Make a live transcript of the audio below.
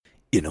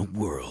In a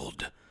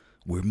world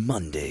where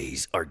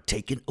Mondays are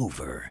taken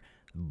over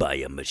by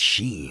a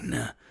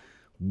machine,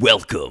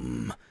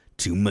 welcome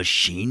to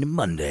Machine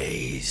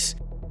Mondays.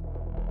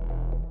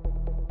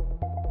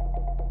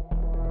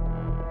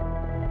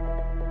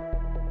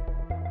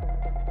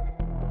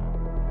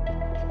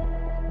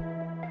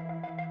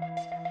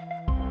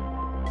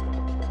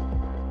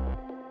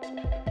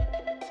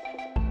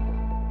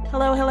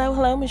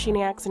 Hello,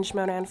 Machiniacs and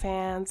Schmodown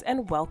fans,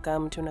 and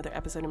welcome to another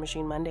episode of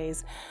Machine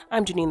Mondays.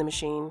 I'm Janine the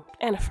Machine,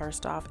 and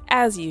first off,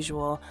 as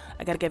usual,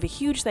 I gotta give a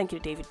huge thank you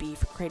to David B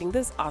for creating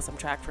this awesome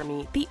track for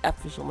me, the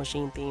official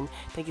Machine theme.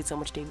 Thank you so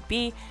much, David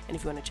B, and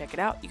if you want to check it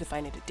out, you can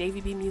find it at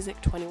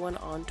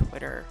DavyBMusic21 on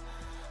Twitter.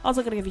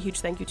 Also gotta give a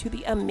huge thank you to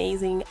the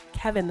amazing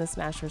Kevin the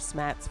Smasher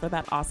Smats for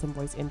that awesome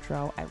voice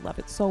intro. I love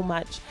it so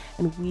much,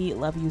 and we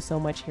love you so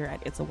much here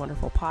at It's a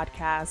Wonderful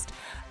Podcast.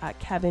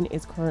 Kevin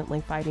is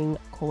currently fighting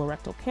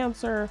colorectal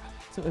cancer,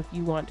 so if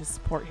you want to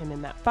support him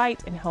in that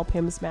fight and help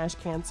him smash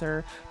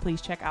cancer,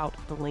 please check out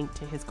the link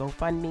to his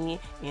GoFundMe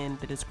in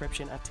the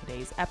description of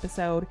today's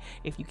episode.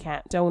 If you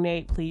can't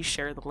donate, please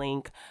share the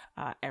link.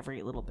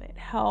 Every little bit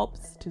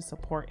helps to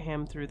support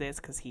him through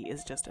this because he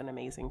is just an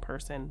amazing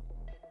person.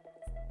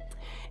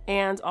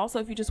 And also,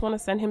 if you just want to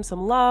send him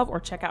some love or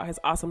check out his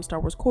awesome Star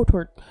Wars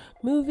KOTOR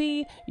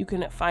movie, you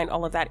can find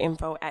all of that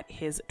info at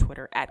his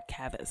Twitter at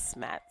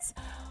KevSmats.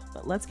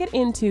 But let's get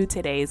into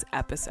today's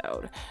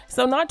episode.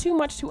 So not too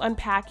much to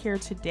unpack here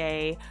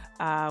today.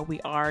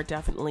 We are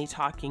definitely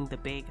talking the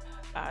big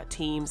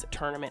teams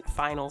tournament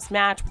finals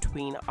match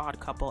between Odd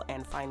Couple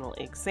and Final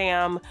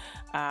Exam,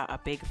 a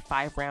big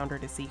 5-rounder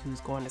to see who's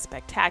going to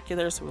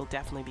Spectacular, so we'll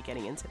definitely be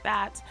getting into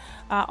that.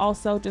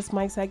 Also, just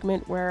my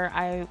segment where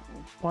I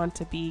want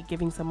to be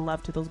giving some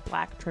love to those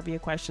black trivia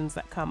questions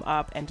that come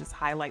up and just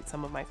highlight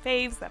some of my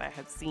faves that I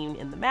had seen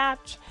in the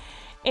match.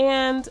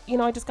 And,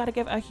 I just got to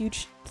give a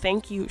huge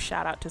thank you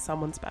shout out to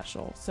someone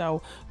special.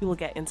 So we will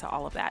get into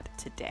all of that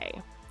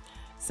today.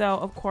 So,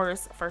 of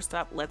course, first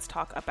up, let's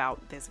talk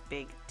about this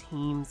big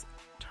teams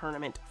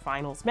tournament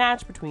finals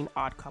match between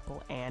Odd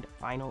Couple and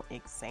Final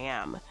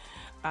Exam.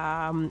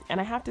 And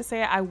I have to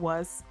say, I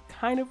was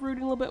kind of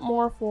rooting a little bit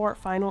more for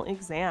Final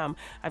Exam.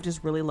 I've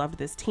just really loved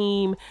this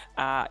team.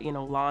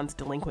 Lon's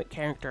delinquent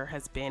character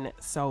has been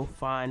so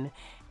fun.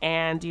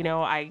 And,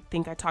 I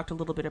think I talked a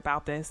little bit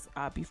about this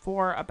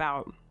before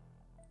about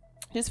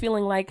just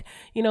feeling like,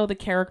 the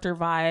character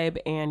vibe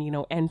and,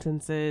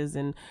 entrances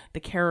and the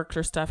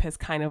character stuff has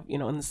kind of,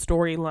 and the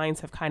storylines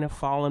have kind of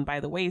fallen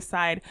by the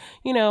wayside.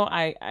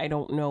 I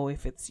don't know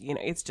if it's,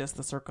 it's just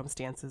the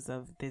circumstances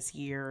of this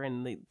year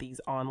and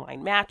these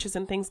online matches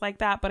and things like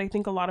that. But I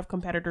think a lot of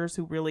competitors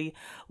who really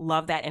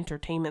love that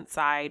entertainment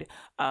side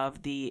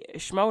of the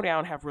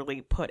Schmodown have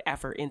really put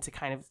effort into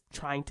kind of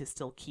trying to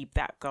still keep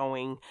that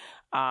going,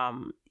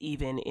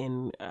 even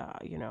in,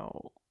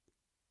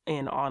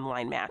 in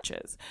online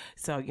matches.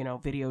 So,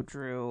 Video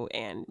Drew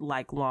and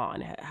like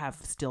Lon have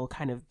still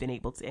kind of been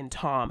able to, and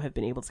Tom have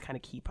been able to kind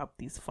of keep up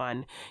these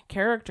fun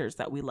characters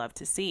that we love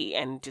to see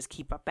and just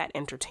keep up that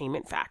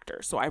entertainment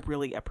factor. So I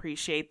really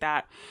appreciate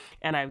that.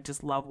 And I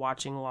just love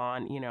watching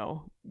Lon,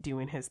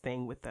 doing his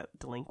thing with the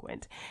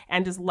delinquent,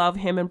 and just love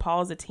him and Paul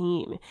as a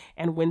team.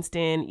 And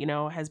Winston,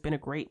 has been a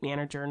great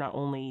manager. Not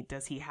only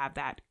does he have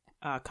that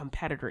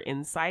competitor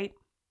insight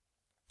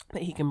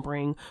that he can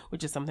bring,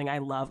 which is something I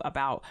love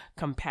about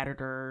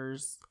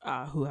competitors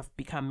who have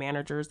become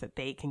managers, that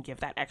they can give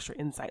that extra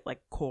insight,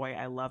 like Coy.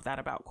 I love that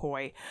about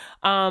Coy.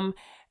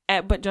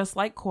 But just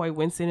like Coy,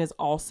 Winston is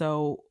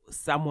also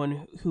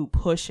someone who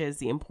pushes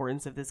the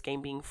importance of this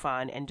game being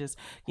fun and just,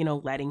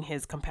 letting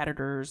his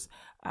competitors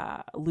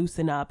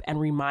loosen up and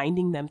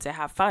reminding them to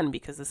have fun,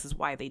 because this is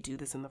why they do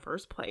this in the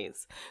first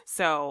place.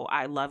 So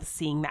I love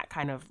seeing that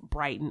kind of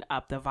brighten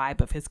up the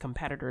vibe of his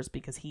competitors,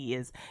 because he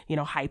is,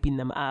 hyping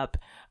them up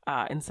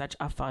in such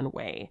a fun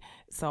way.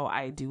 So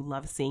I do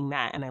love seeing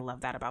that, and I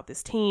love that about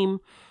this team.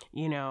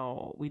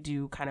 We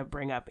do kind of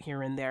bring up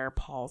here and there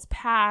Paul's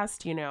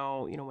past,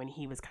 when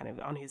he was kind of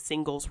on his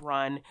singles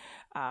run,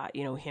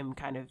 him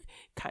kind of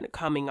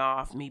coming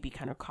off maybe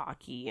kind of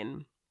cocky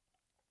and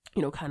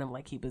kind of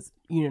like he was,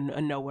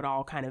 a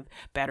know-it-all, kind of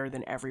better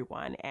than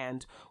everyone.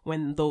 And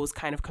when those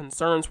kind of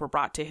concerns were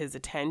brought to his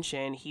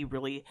attention, he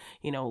really,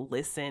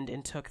 listened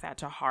and took that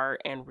to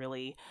heart and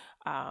really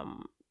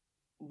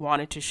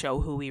wanted to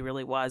show who he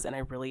really was. And I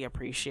really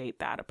appreciate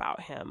that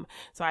about him.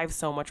 So I have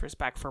so much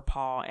respect for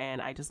Paul,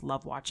 and I just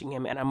love watching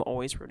him, and I'm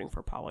always rooting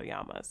for Paul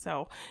Oyama.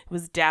 So it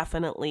was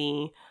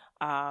definitely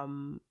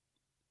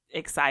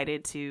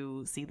excited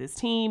to see this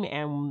team,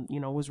 and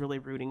was really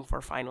rooting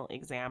for Final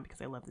Exam because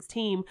I love this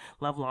team,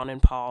 love Lon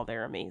and Paul,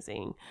 they're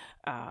amazing.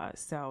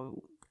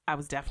 So I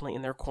was definitely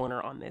in their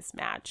corner on this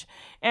match.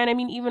 And I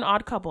mean, even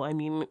Odd Couple,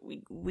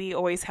 we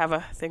always have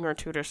a thing or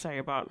two to say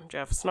about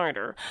Jeff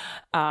Snyder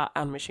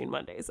on Machine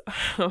Mondays.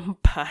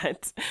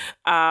 But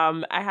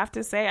I have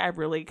to say, I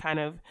really kind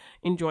of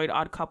enjoyed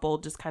Odd Couple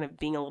just kind of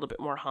being a little bit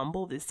more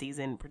humble this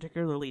season,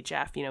 particularly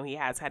Jeff. He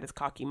has had his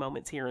cocky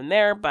moments here and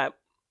there, but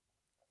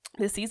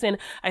this season,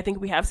 I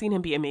think we have seen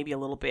him be maybe a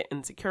little bit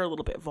insecure, a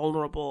little bit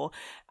vulnerable,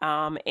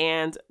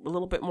 and a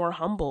little bit more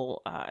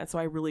humble. And so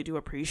I really do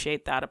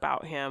appreciate that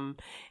about him,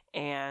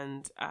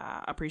 and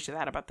appreciate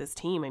that about this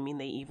team. I mean,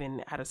 they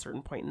even had a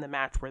certain point in the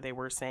match where they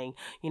were saying,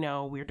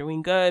 we're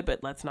doing good,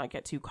 but let's not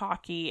get too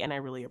cocky. And I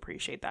really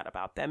appreciate that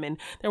about them. And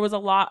there was a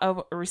lot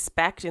of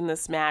respect in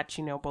this match,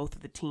 both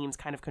of the teams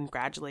kind of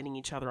congratulating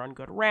each other on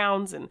good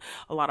rounds and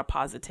a lot of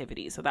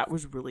positivity. So that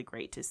was really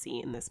great to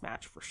see in this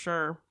match for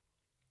sure.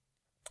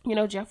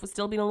 Jeff was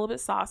still being a little bit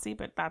saucy,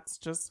 but that's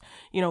just,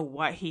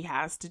 what he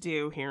has to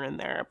do here and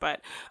there.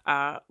 But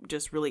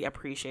just really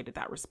appreciated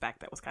that respect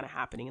that was kind of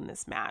happening in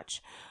this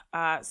match.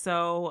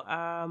 So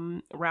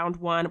round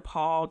one,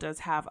 Paul does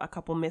have a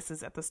couple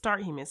misses at the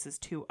start. He misses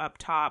 2 up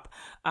top,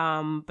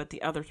 but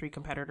the other 3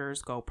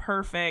 competitors go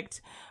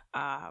perfect,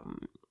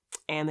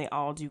 and they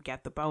all do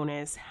get the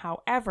bonus.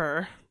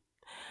 However,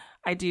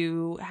 I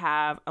do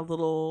have a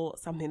little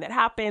something that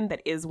happened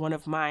that is one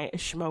of my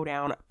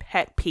Schmoedown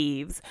pet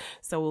peeves.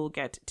 So we'll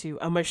get to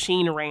a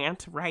machine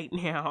rant right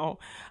now.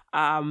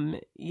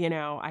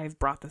 I've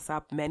brought this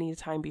up many a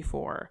time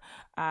before.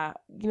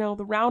 The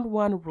round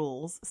one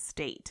rules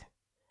state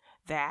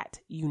that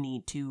you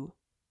need to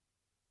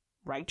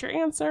write your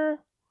answer,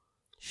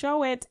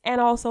 show it,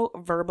 and also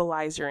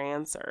verbalize your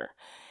answer.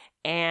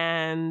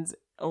 And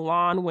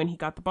Lon, when he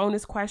got the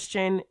bonus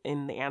question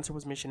and the answer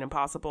was Mission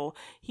Impossible,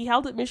 he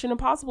held it Mission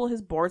Impossible.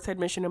 His board said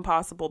Mission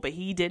Impossible, but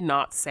he did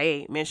not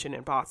say Mission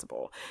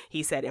Impossible.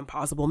 He said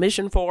Impossible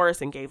Mission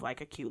Force and gave like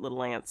a cute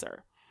little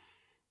answer.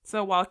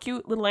 So while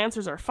cute little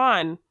answers are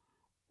fun,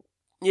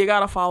 you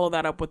got to follow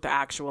that up with the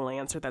actual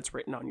answer that's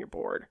written on your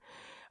board,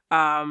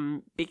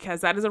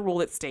 because that is a rule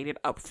that's stated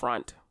up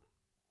front.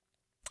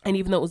 And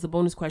even though it was the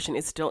bonus question,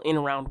 it's still in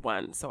round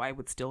one. So I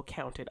would still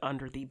count it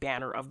under the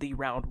banner of the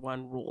round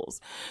one rules.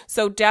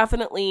 So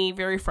definitely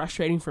very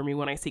frustrating for me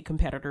when I see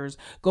competitors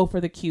go for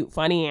the cute,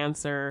 funny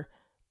answer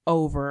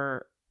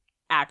over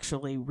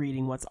actually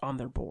reading what's on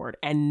their board,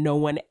 and no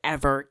one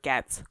ever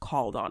gets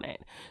called on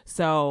it.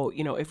 So,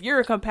 if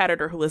you're a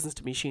competitor who listens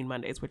to Machine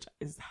Mondays, which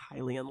is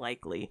highly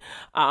unlikely,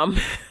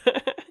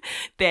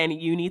 then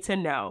you need to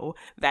know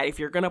that if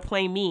you're going to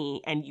play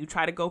me and you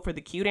try to go for the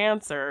cute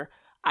answer,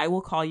 I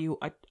will call you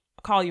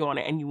on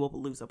it and you will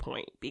lose a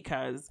point,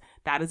 because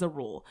that is a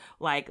rule.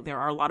 Like, there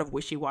are a lot of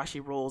wishy-washy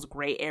rules,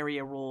 gray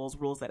area rules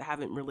that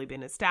haven't really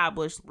been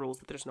established, rules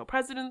that there's no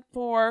precedent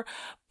for.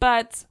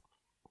 But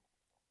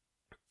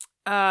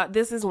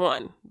this is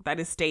one that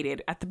is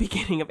stated at the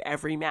beginning of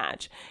every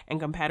match, and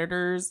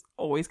competitors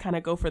always kind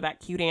of go for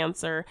that cute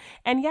answer.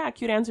 And yeah,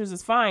 cute answers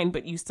is fine,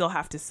 but you still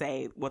have to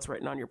say what's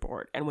written on your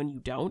board. And when you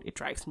don't, it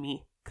drives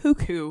me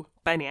cuckoo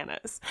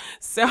bananas.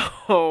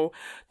 So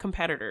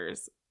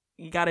competitors,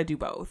 you got to do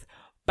both.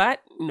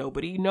 But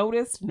nobody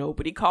noticed.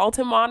 Nobody called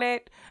him on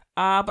it.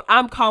 But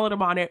I'm calling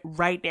him on it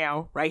right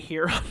now, right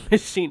here on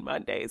Machine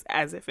Mondays,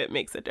 as if it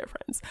makes a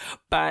difference.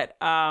 But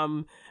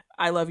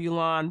I love you,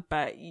 Lon,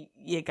 but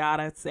you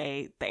gotta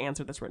say the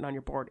answer that's written on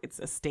your board. It's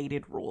a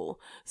stated rule.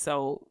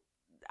 So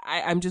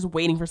I'm just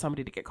waiting for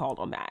somebody to get called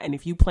on that. And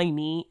if you play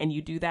me and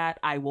you do that,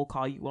 I will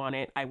call you on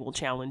it. I will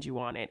challenge you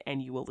on it,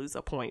 and you will lose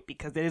a point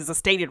because it is a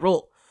stated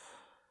rule.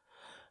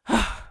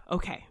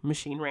 Okay,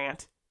 machine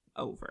rant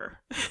over.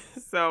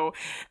 So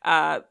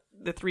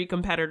the 3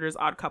 competitors,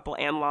 Odd Couple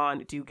and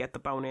Lon, do get the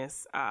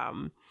bonus.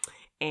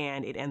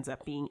 And it ends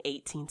up being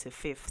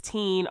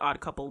 18-15. Odd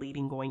Couple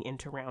leading going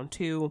into round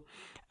 2.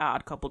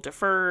 Odd Couple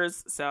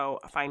defers, so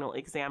Final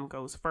Exam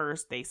goes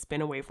first. They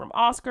spin away from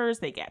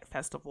Oscars. They get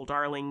Festival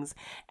Darlings,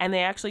 and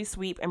they actually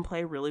sweep and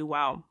play really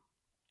well.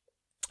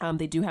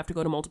 They do have to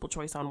go to multiple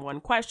choice on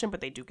one question, but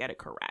they do get it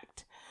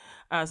correct.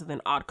 So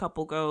then Odd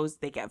Couple goes,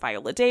 they get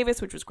Viola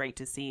Davis, which was great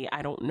to see.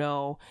 I don't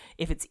know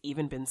if it's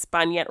even been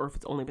spun yet, or if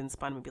it's only been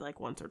spun maybe like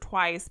once or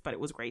twice, but it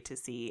was great to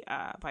see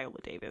Viola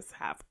Davis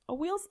have a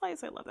wheel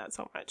slice. I love that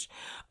so much.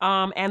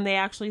 And they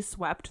actually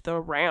swept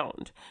the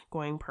round,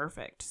 going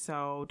perfect.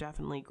 So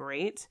definitely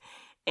great.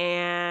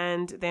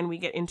 And then we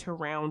get into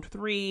round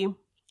 3.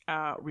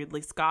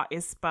 Ridley Scott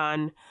is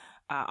spun.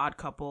 Odd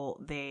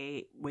Couple,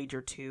 they wager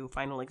 2.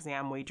 Final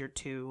Exam wager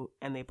 2,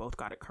 and they both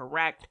got it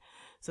correct.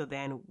 So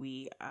then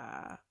we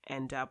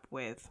end up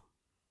with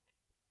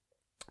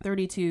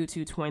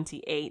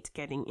 32-28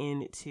 getting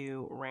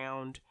into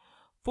round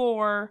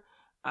 4.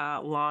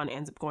 Lon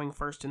ends up going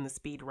first in the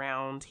speed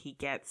round. He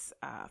gets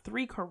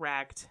 3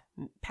 correct,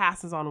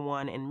 passes on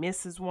 1 and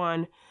misses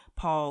 1.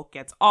 Paul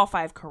gets all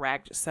 5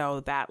 correct,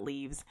 so that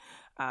leaves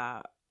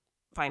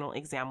Final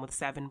Exam with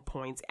 7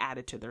 points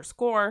added to their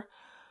score.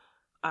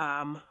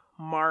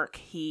 Mark,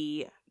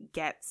 he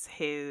gets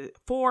his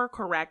 4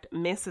 correct,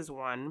 misses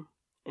 1.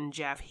 And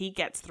Jeff, he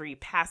gets 3,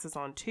 passes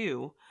on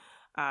 2.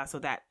 So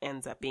that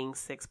ends up being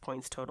 6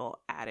 points total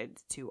added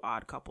to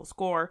Odd Couple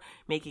score,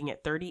 making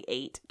it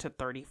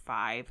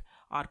 38-35.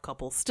 Odd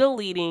Couple still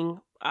leading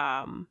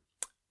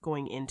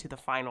going into the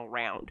final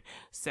round.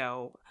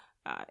 So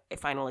a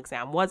Final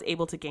Exam was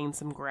able to gain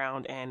some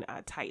ground and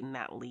tighten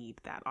that lead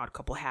that Odd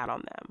Couple had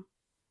on them.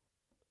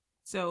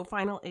 So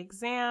Final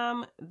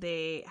Exam,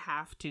 they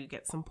have to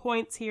get some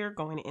points here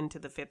going into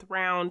the 5th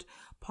round.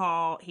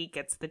 Paul, he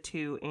gets the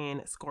 2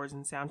 in scores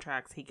and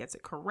soundtracks. He gets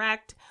it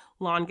correct.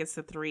 Lon gets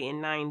the 3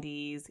 in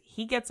 90s.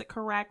 He gets it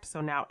correct. So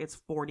now it's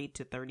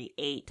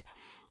 40-38.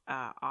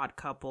 Odd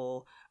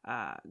Couple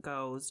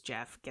goes.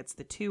 Jeff gets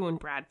the 2 in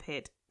Brad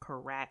Pitt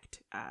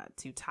correct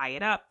to tie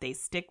it up. They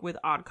stick with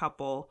Odd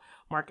Couple.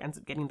 Mark ends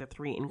up getting the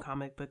 3 in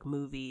Comic Book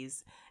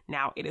Movies.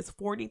 Now it is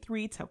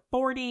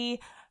 43-40.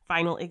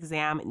 Final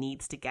Exam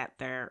needs to get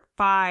their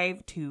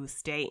 5 to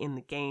stay in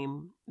the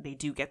game. They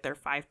do get their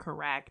 5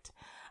 correct.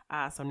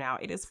 So now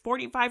it is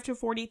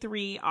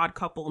 45-43. Odd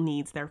Couple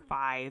needs their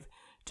 5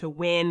 to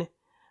win.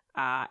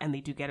 And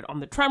they do get it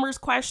on the Tremors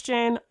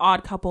question.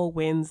 Odd Couple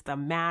wins the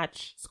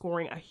match,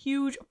 scoring a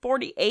huge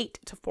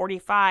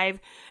 48-45.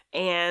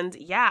 And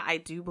yeah, I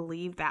do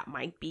believe that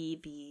might be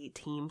the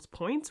team's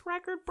points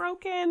record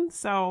broken.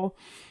 So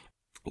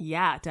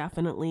yeah,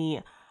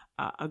 definitely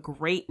a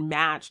great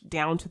match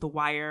down to the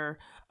wire.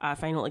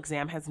 Final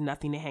Exam has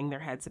nothing to hang their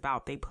heads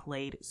about. They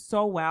played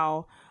so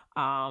well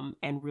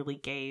and really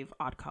gave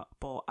Odd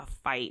Couple a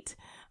fight.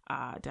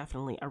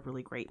 Definitely a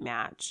really great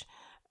match.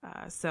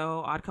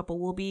 So Odd Couple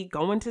will be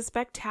going to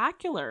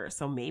Spectacular.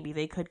 So maybe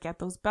they could get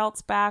those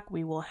belts back.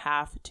 We will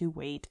have to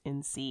wait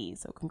and see.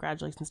 So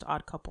congratulations to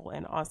Odd Couple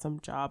and awesome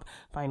job,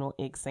 Final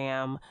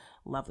Exam.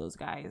 Love those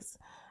guys.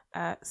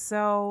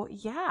 So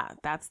yeah,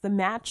 that's the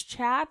match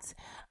chat.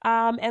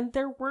 And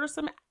there were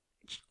some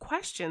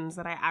questions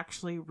that I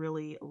actually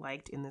really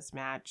liked in this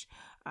match.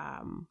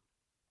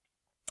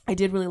 I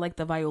did really like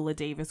the Viola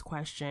Davis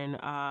question,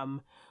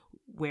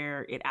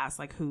 where it asked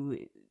like who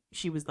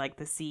she was, like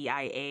the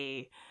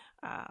CIA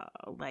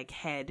like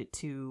head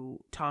to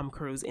Tom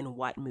Cruise in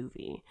what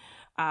movie,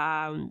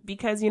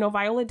 because, you know,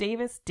 Viola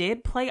Davis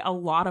did play a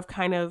lot of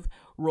kind of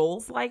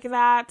roles like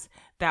that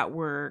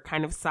were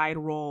kind of side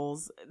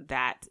roles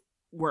that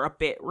were a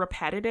bit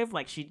repetitive.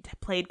 Like she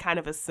played kind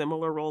of a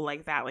similar role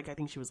like that. Like I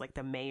think she was like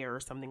the mayor or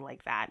something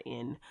like that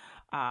in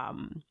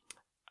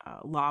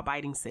Law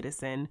Abiding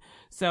Citizen.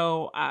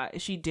 So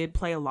she did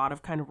play a lot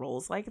of kind of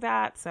roles like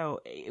that. So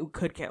it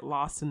could get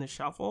lost in the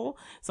shuffle.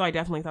 So I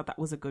definitely thought that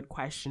was a good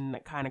question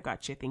that kind of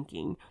got you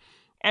thinking.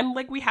 And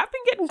like we have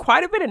been getting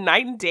quite a bit of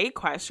night and day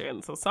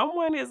questions. So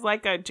someone is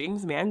like a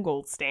James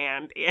Mangold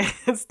stan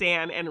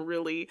and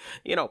really,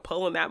 you know,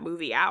 pulling that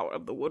movie out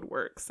of the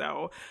woodwork.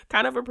 So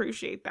kind of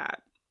appreciate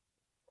that.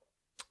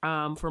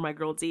 For my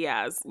girl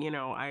Diaz, you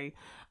know,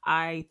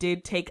 I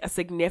did take a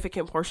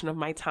significant portion of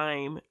my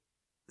time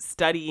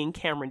studying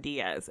Cameron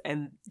Diaz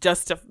and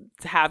just to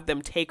have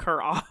them take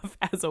her off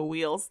as a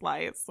wheel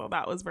slice. So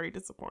that was very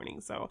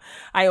disappointing. So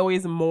I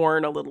always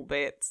mourn a little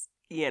bit,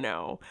 you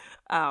know,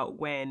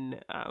 when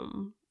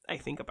I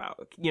think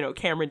about, you know,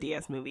 Cameron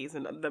Diaz movies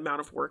and the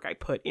amount of work I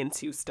put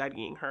into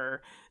studying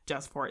her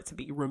just for it to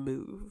be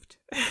removed.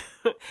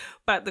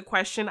 But the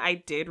question I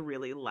did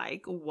really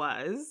like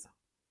was,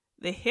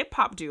 the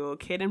hip-hop duo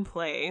Kid and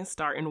Play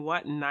star in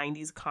what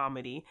 90s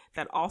comedy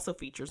that also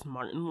features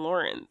Martin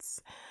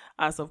Lawrence?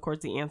 So, of course,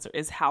 the answer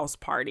is House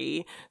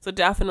Party. So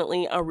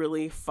definitely a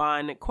really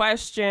fun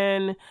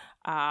question,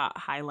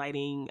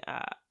 highlighting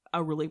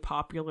a really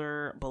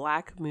popular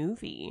Black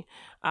movie.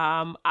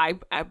 I'm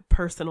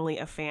personally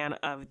a fan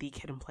of the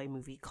Kid and Play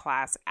movie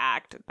Class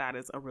Act. That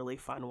is a really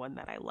fun one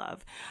that I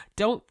love.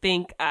 Don't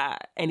think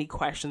any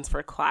questions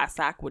for Class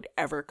Act would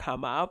ever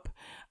come up.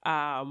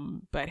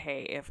 But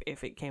hey,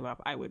 if it came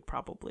up, I would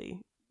probably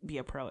be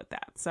a pro at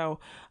that. So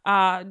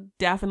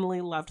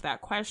definitely loved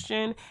that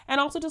question. And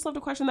also just loved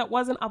a question that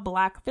wasn't a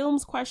Black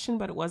films question,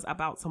 but it was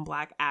about some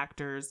Black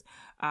actors.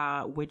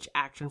 Which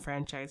action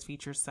franchise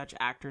features such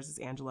actors as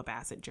Angela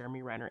Bassett,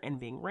 Jeremy Renner,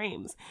 and Ving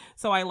Rhames?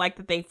 So I like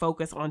that they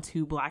focus on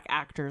 2 Black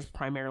actors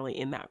primarily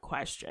in that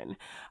question.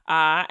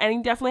 And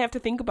you definitely have to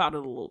think about it a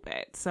little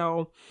bit.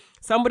 So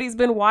somebody's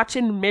been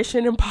watching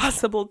Mission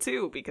Impossible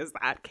 2 because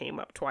that came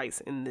up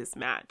twice in this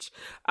match.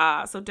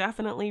 So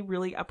definitely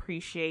really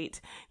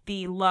appreciate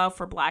the love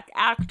for Black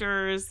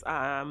actors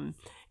and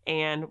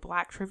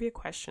Black trivia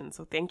questions.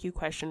 So thank you,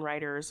 question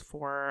writers,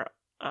 for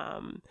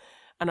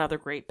another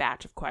great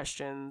batch of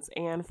questions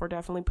and for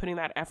definitely putting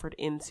that effort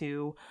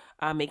into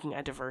making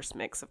a diverse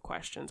mix of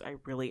questions. I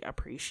really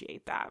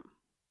appreciate that.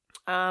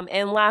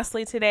 And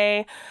lastly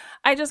today,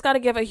 I just got to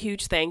give a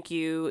huge thank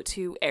you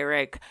to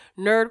Eric,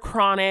 Nerd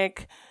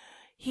Chronic.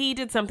 He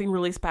did something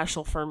really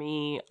special for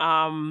me.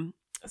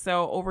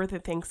 So over the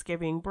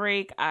Thanksgiving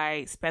break,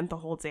 I spent the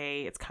whole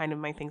day. It's kind of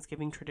my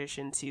Thanksgiving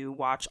tradition to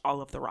watch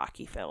all of the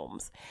Rocky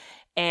films.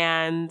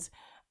 And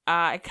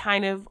it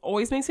kind of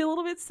always makes me a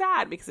little bit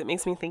sad because it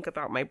makes me think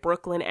about my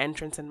Brooklyn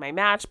entrance in my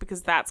match,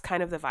 because that's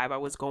kind of the vibe I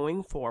was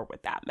going for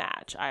with that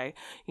match. I,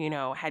 you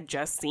know, had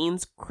just seen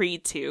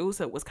Creed 2,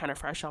 so it was kind of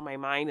fresh on my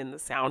mind, and the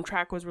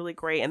soundtrack was really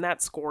great, and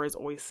that score is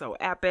always so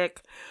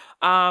epic.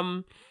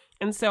 And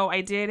so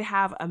I did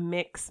have a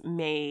mix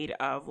made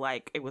of,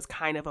 like, it was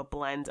kind of a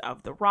blend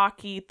of the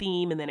Rocky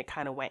theme, and then it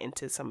kind of went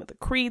into some of the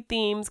Creed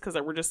themes, because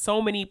there were just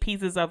so many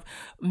pieces of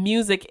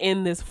music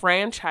in this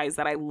franchise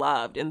that I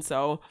loved. And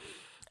so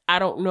I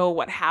don't know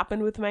what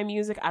happened with my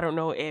music. I don't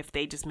know if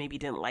they just maybe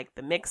didn't like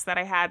the mix that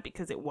I had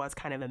because it was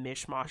kind of a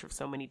mishmash of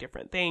so many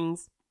different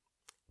things.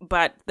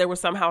 But there was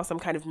somehow some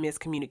kind of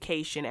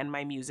miscommunication and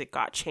my music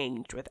got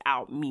changed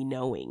without me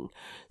knowing.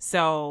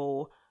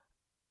 So,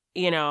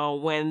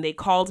 when they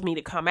called me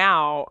to come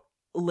out,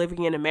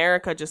 Living in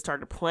America just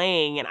started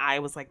playing and I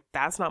was like,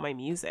 that's not my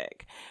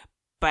music.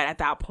 But at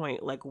that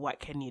point, like, what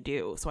can you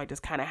do? So I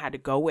just kind of had to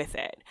go with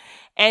it.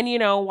 And,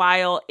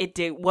 while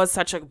was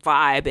such a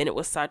vibe and it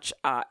was such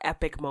an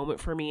epic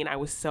moment for me and I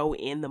was so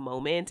in the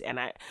moment and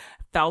I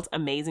felt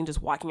amazing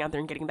just walking out there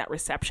and getting that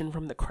reception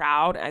from the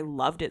crowd. I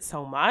loved it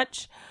so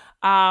much.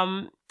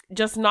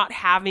 Just not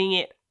having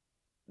it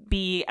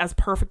be as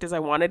perfect as I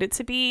wanted it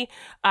to be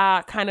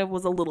kind of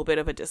was a little bit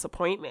of a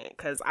disappointment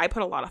because I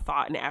put a lot of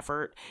thought and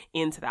effort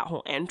into that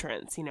whole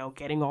entrance,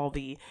 getting all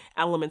the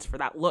elements for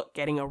that look,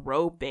 getting a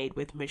robe made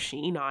with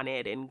machine on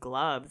it and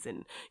gloves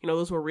and,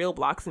 those were real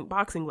boxing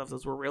gloves,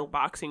 those were real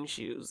boxing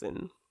shoes,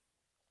 and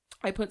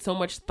I put so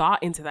much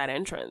thought into that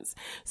entrance.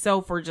 So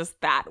for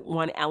just that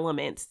one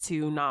element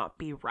to not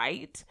be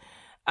right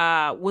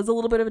was a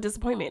little bit of a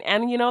disappointment.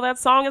 And, that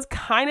song is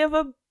kind of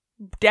a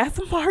death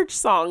march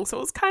song,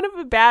 so it's kind of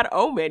a bad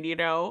omen.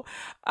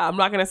 I'm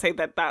not gonna say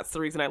that that's the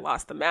reason I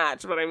lost the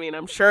match, but I mean,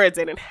 I'm sure it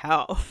didn't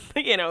help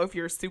if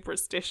you're a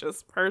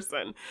superstitious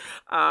person.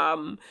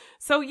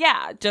 So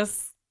yeah,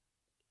 just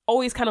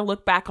always kind of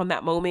look back on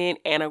that moment,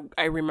 and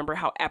I remember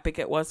how epic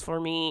it was for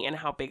me and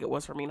how big it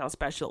was for me and how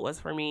special it was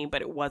for me,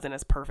 but it wasn't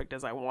as perfect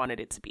as I wanted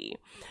it to be.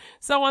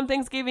 So on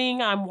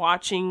Thanksgiving, I'm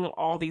watching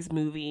all these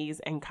movies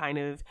and kind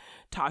of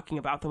talking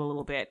about them a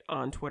little bit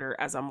on Twitter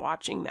as I'm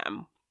watching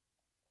them.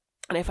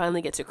 And I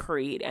finally get to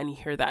Creed and you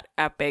hear that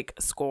epic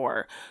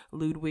score,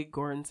 Ludwig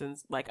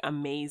Göransson's like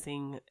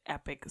amazing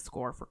epic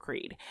score for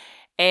Creed.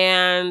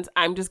 And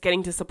I'm just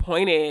getting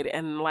disappointed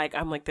and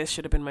I'm like, this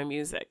should have been my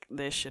music.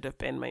 This should have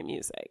been my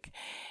music.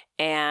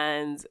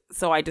 And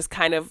so I just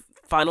kind of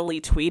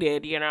funnily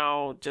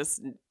tweeted,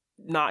 just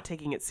not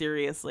taking it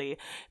seriously.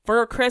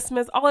 For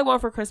Christmas, all I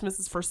want for Christmas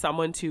is for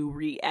someone to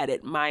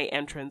re-edit my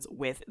entrance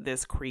with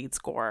this Creed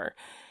score.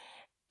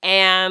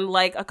 And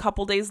a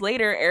couple days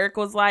later, Eric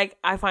was like,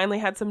 I finally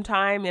had some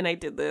time and I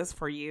did this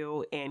for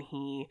you. And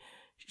he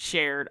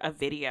shared a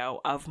video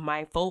of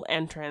my full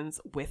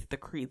entrance with the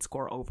Creed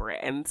score over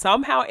it. And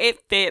somehow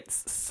it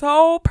fits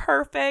so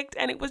perfect.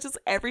 And it was just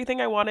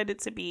everything I wanted it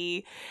to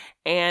be.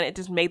 And it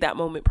just made that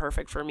moment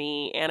perfect for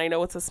me. And I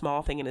know it's a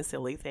small thing and a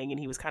silly thing. And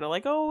he was kind of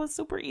like, oh, it's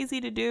super easy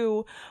to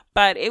do.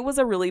 But it was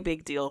a really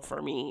big deal for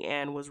me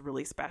and was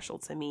really special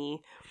to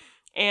me.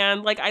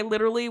 And I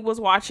literally was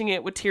watching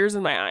it with tears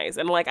in my eyes.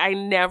 And I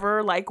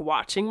never like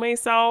watching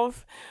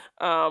myself.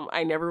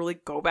 I never really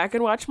go back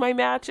and watch my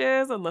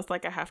matches unless I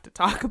have to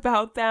talk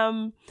about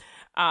them.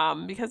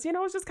 Because,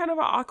 it's just kind of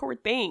an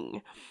awkward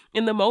thing.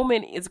 In the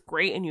moment, it's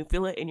great and you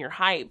feel it and you're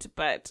hyped.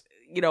 But,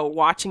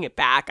 watching it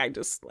back, I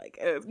just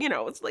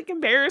it's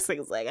embarrassing.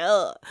 It's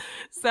ugh.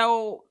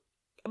 So,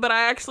 but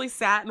I actually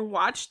sat and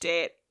watched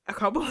it a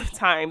couple of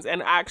times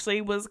and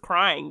actually was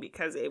crying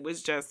because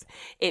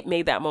it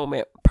made that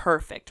moment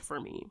perfect for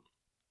me.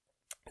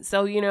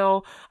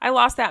 So, I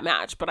lost that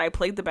match, but I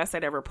played the best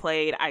I'd ever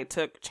played. I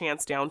took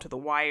Chance down to the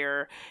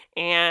wire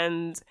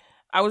and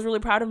I was really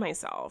proud of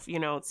myself,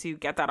 to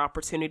get that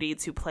opportunity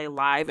to play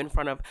live in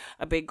front of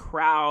a big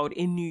crowd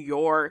in New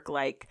York.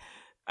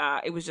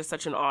 It was just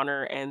such an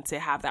honor, and to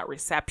have that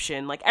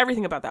reception,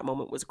 everything about that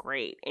moment was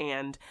great.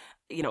 And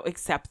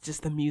except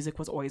just the music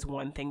was always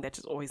one thing that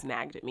just always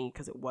nagged at me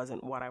because it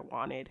wasn't what I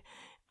wanted.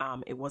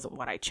 It wasn't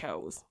what I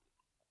chose.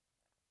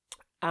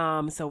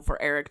 So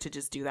for Eric to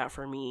just do that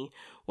for me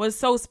was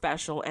so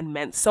special and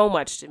meant so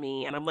much to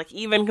me. And I'm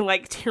even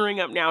tearing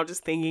up now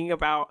just thinking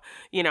about,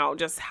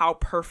 just how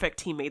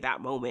perfect he made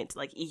that moment.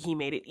 He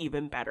made it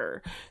even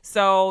better.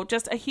 So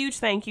just a huge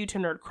thank you to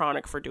Nerd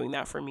Chronic for doing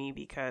that for me,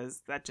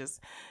 because that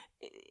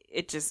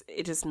it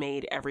just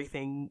made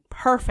everything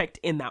perfect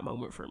in that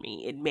moment for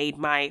me. It made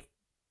my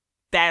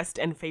best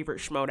and favorite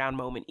Schmoedown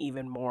moment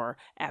even more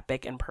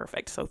epic and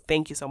perfect. So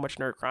thank you so much,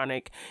 Nerd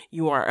Chronic.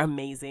 You are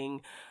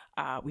amazing.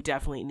 We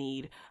definitely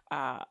need,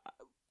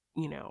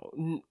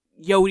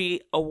 Yodi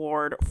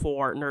Award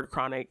for Nerd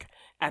Chronic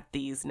at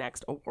these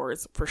next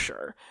awards for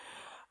sure.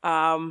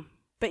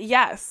 But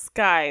yes,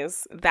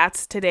 guys,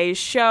 that's today's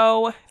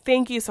show.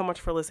 Thank you so much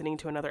for listening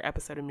to another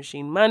episode of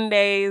Machine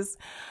Mondays.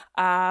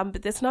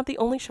 But that's not the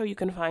only show you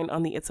can find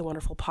on the It's a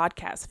Wonderful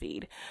podcast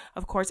feed.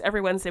 Of course, every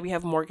Wednesday we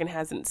have Morgan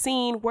Hasn't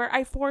Seen, where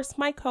I force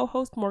my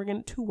co-host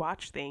Morgan to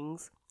watch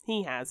things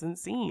he hasn't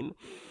seen.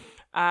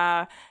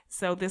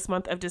 So this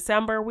month of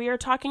December, we are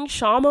talking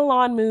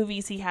Shyamalan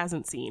movies he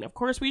hasn't seen. Of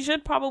course, we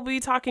should probably be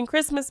talking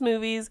Christmas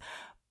movies,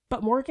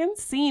 but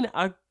Morgan's seen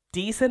a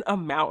decent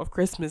amount of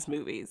Christmas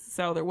movies,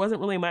 so there wasn't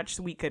really much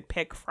we could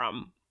pick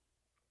from.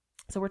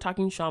 So we're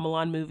talking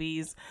Shyamalan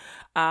movies.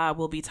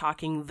 We'll be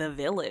talking The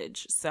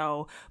Village,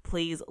 so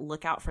please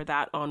look out for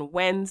that on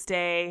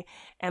Wednesday.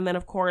 And then,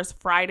 of course,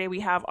 Friday we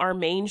have our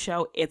main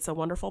show, It's a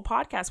Wonderful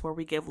Podcast, where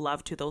we give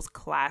love to those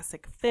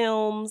classic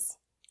films.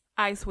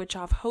 I switch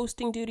off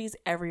hosting duties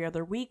every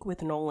other week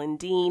with Nolan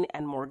Dean,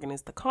 and Morgan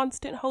is the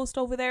constant host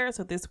over there.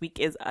 So this week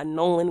is a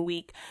Nolan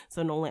week.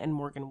 So Nolan and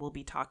Morgan will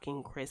be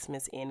talking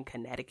Christmas in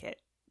Connecticut.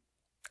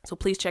 So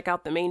please check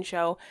out the main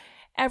show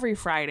every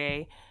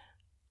Friday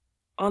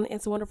on the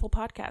It's a Wonderful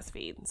podcast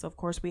feed. So of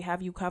course we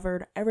have you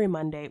covered every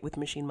Monday with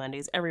Machine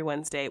Mondays, every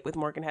Wednesday with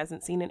Morgan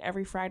Hasn't Seen, and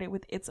every Friday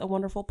with It's a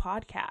Wonderful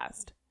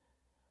Podcast.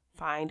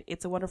 Find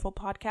It's a Wonderful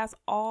Podcast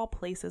all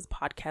places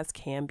podcasts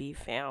can be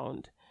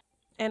found.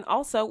 And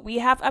also, we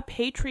have a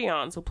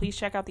Patreon, so please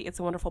check out the It's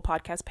a Wonderful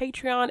Podcast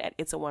Patreon at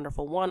It's a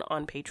Wonderful One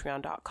on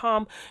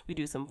patreon.com. We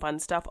do some fun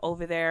stuff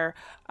over there.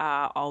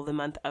 All the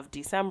month of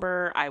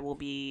December, I will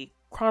be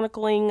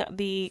chronicling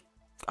the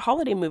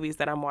holiday movies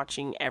that I'm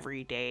watching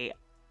every day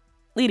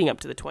leading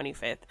up to the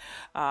 25th.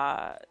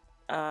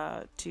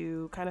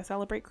 To kind of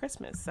celebrate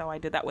Christmas. So I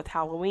did that with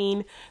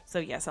Halloween. So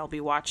yes, I'll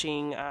be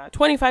watching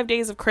 25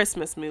 Days of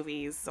Christmas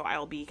movies. So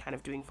I'll be kind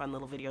of doing fun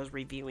little videos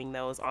reviewing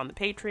those on the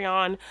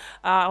Patreon.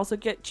 I also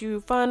get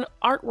you fun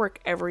artwork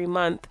every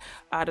month.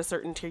 At a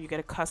certain tier, you get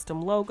a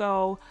custom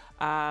logo.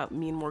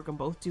 Me and Morgan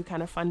both do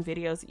kind of fun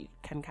videos. You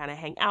can kind of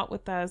hang out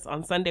with us.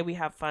 On Sunday, we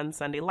have fun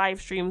Sunday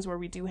live streams where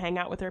we do hang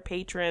out with our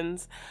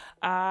patrons.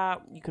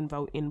 You can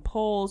vote in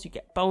polls. You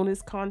get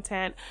bonus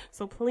content.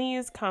 So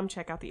please come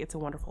check out the It's a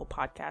Wonderful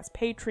Podcast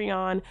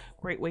Patreon.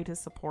 Great way to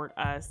support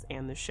us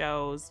and the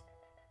shows.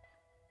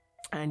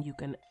 And you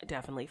can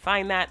definitely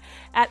find that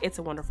at It's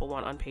a Wonderful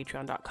One on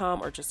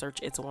patreon.com, or just search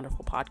It's a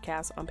Wonderful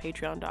Podcast on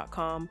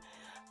patreon.com.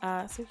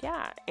 So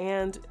yeah,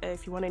 and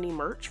if you want any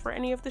merch for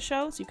any of the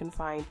shows, you can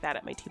find that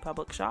at my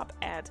TeePublic shop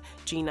at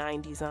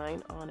G9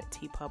 Design on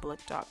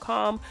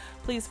teepublic.com.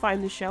 Please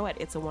find the show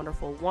at It's a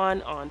Wonderful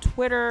One on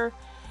Twitter.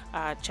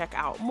 Check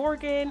out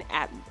Morgan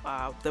at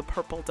The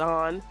Purple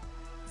Dawn,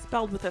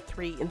 spelled with a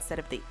 3 instead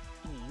of the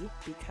E,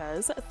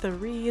 because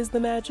 3 is the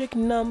magic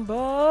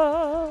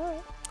number.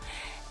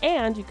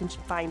 And you can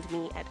find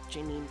me at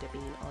Janine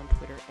Devine on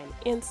Twitter and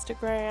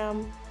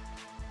Instagram.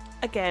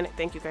 Again,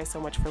 thank you guys so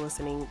much for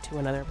listening to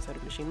another episode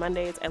of Machine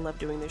Mondays. I love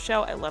doing this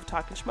show. I love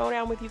talking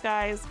Schmodown with you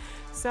guys.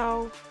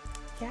 So,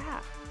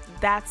 yeah,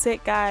 that's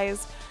it,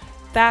 guys.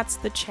 That's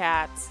the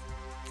chat.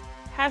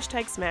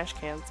 Hashtag smash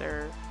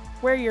cancer.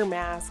 Wear your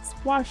masks.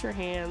 Wash your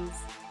hands.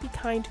 Be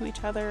kind to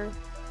each other.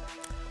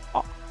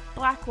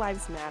 Black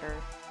Lives Matter.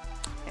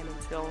 And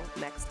until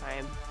next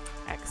time,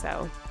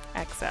 XO,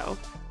 XO,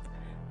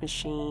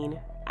 Machine